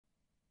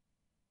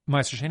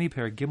Ma'aser Sheini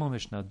per Gimel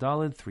Mishnah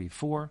Daled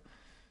 3-4.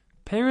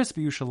 Paris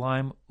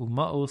b'Yushalayim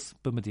u'ma'os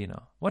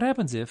b'Medina. What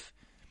happens if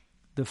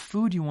the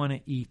food you want to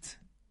eat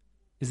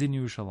is in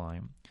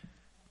Yerushalayim,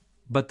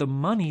 but the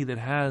money that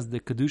has the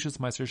Kedushas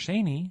Maaser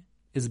Sheini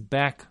is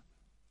back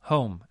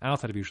home,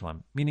 outside of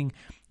Yerushalayim? Meaning,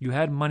 you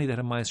had money that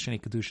had Maaser Sheini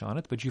Kedusha on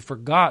it, but you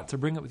forgot to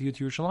bring it with you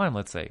to Yerushalayim,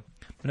 let's say.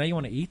 But now you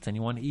want to eat, and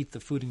you want to eat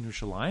the food in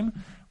Yerushalayim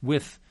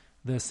with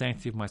the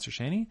sanctity of Maaser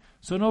Sheini,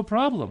 so no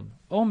problem.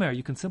 Omer,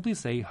 you can simply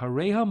say,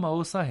 Hareha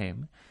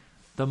ma'osahem,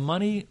 the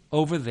money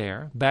over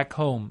there, back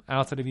home,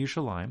 outside of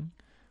Yerushalayim,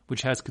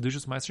 which has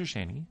Kedushas Maaser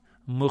Sheini,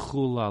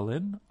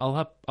 Mechulalin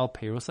al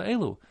Peiros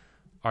Ha'elu,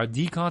 are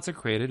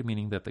deconsecrated,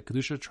 meaning that the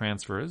Kedusha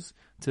transfers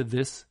to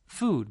this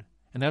food.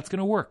 And that's going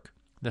to work.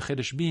 The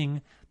Chiddush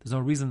being, there's no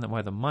reason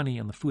why the money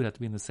and the food have to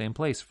be in the same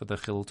place for the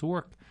Chilul to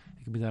work.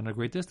 It can be done at a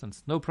great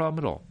distance. No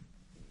problem at all.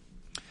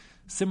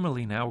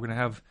 Similarly, now we're going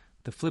to have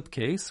the flip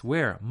case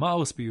where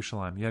Ma'os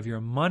b'Yushalayim, you have your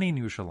money in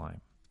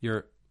Yerushalayim,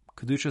 your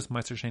Kedushas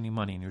Maaser Sheini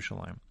money in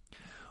Yerushalayim.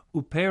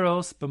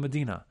 Uperos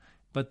b'Medina,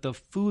 but the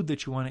food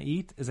that you want to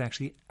eat is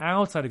actually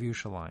outside of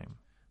Yerushalayim.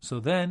 So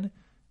then,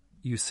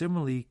 you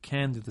similarly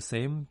can do the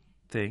same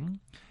thing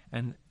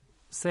and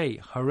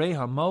say, Harei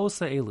ha'ma'os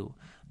ha'elu,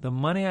 the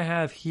money I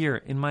have here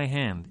in my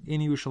hand,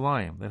 in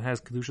Yerushalayim, that has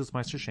Kedushas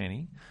Maaser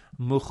Sheini,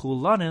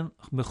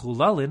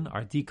 mechulalin,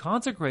 are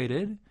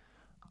deconsecrated,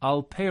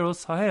 al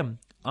peiros hahem,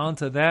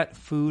 onto that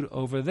food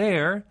over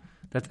there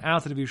that's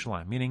outside of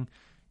Yerushalayim. Meaning,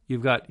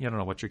 you've got, I don't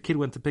know, what your kid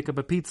went to pick up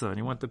a pizza, and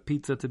you want the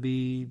pizza to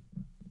be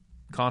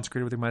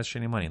consecrated with your Maaser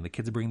Sheini money, and the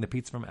kids are bringing the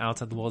pizza from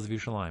outside the walls of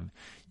Yerushalayim.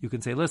 You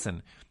can say,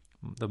 listen,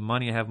 the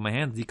money I have in my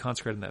hand is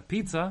deconsecrated in that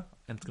pizza,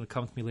 and it's going to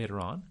come to me later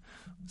on.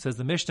 Says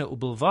the Mishnah,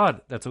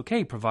 ubilvad, that's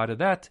okay, provided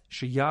that,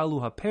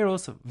 sheyalu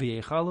haperos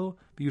v'yechalu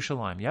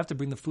b'Yerushalayim. You have to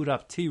bring the food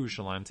up to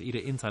Yerushalayim to eat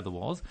it inside the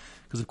walls,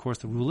 because of course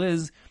the rule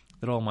is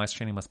that all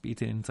Maaser Sheini must be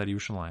eaten inside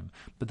Yerushalayim.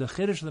 But the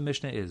chiddush of the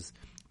Mishnah is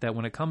that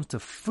when it comes to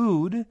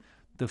food,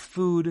 the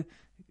food,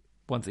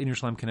 once in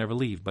Yerushalayim, can never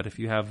leave. But if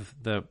you have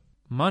the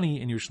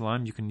money in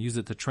Yerushalayim, you can use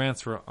it to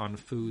transfer on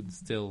food,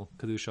 still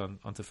Kedusha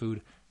onto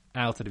food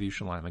outside of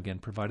Yerushalayim. Again,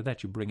 provided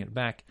that you bring it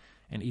back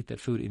and eat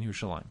that food in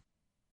Yerushalayim.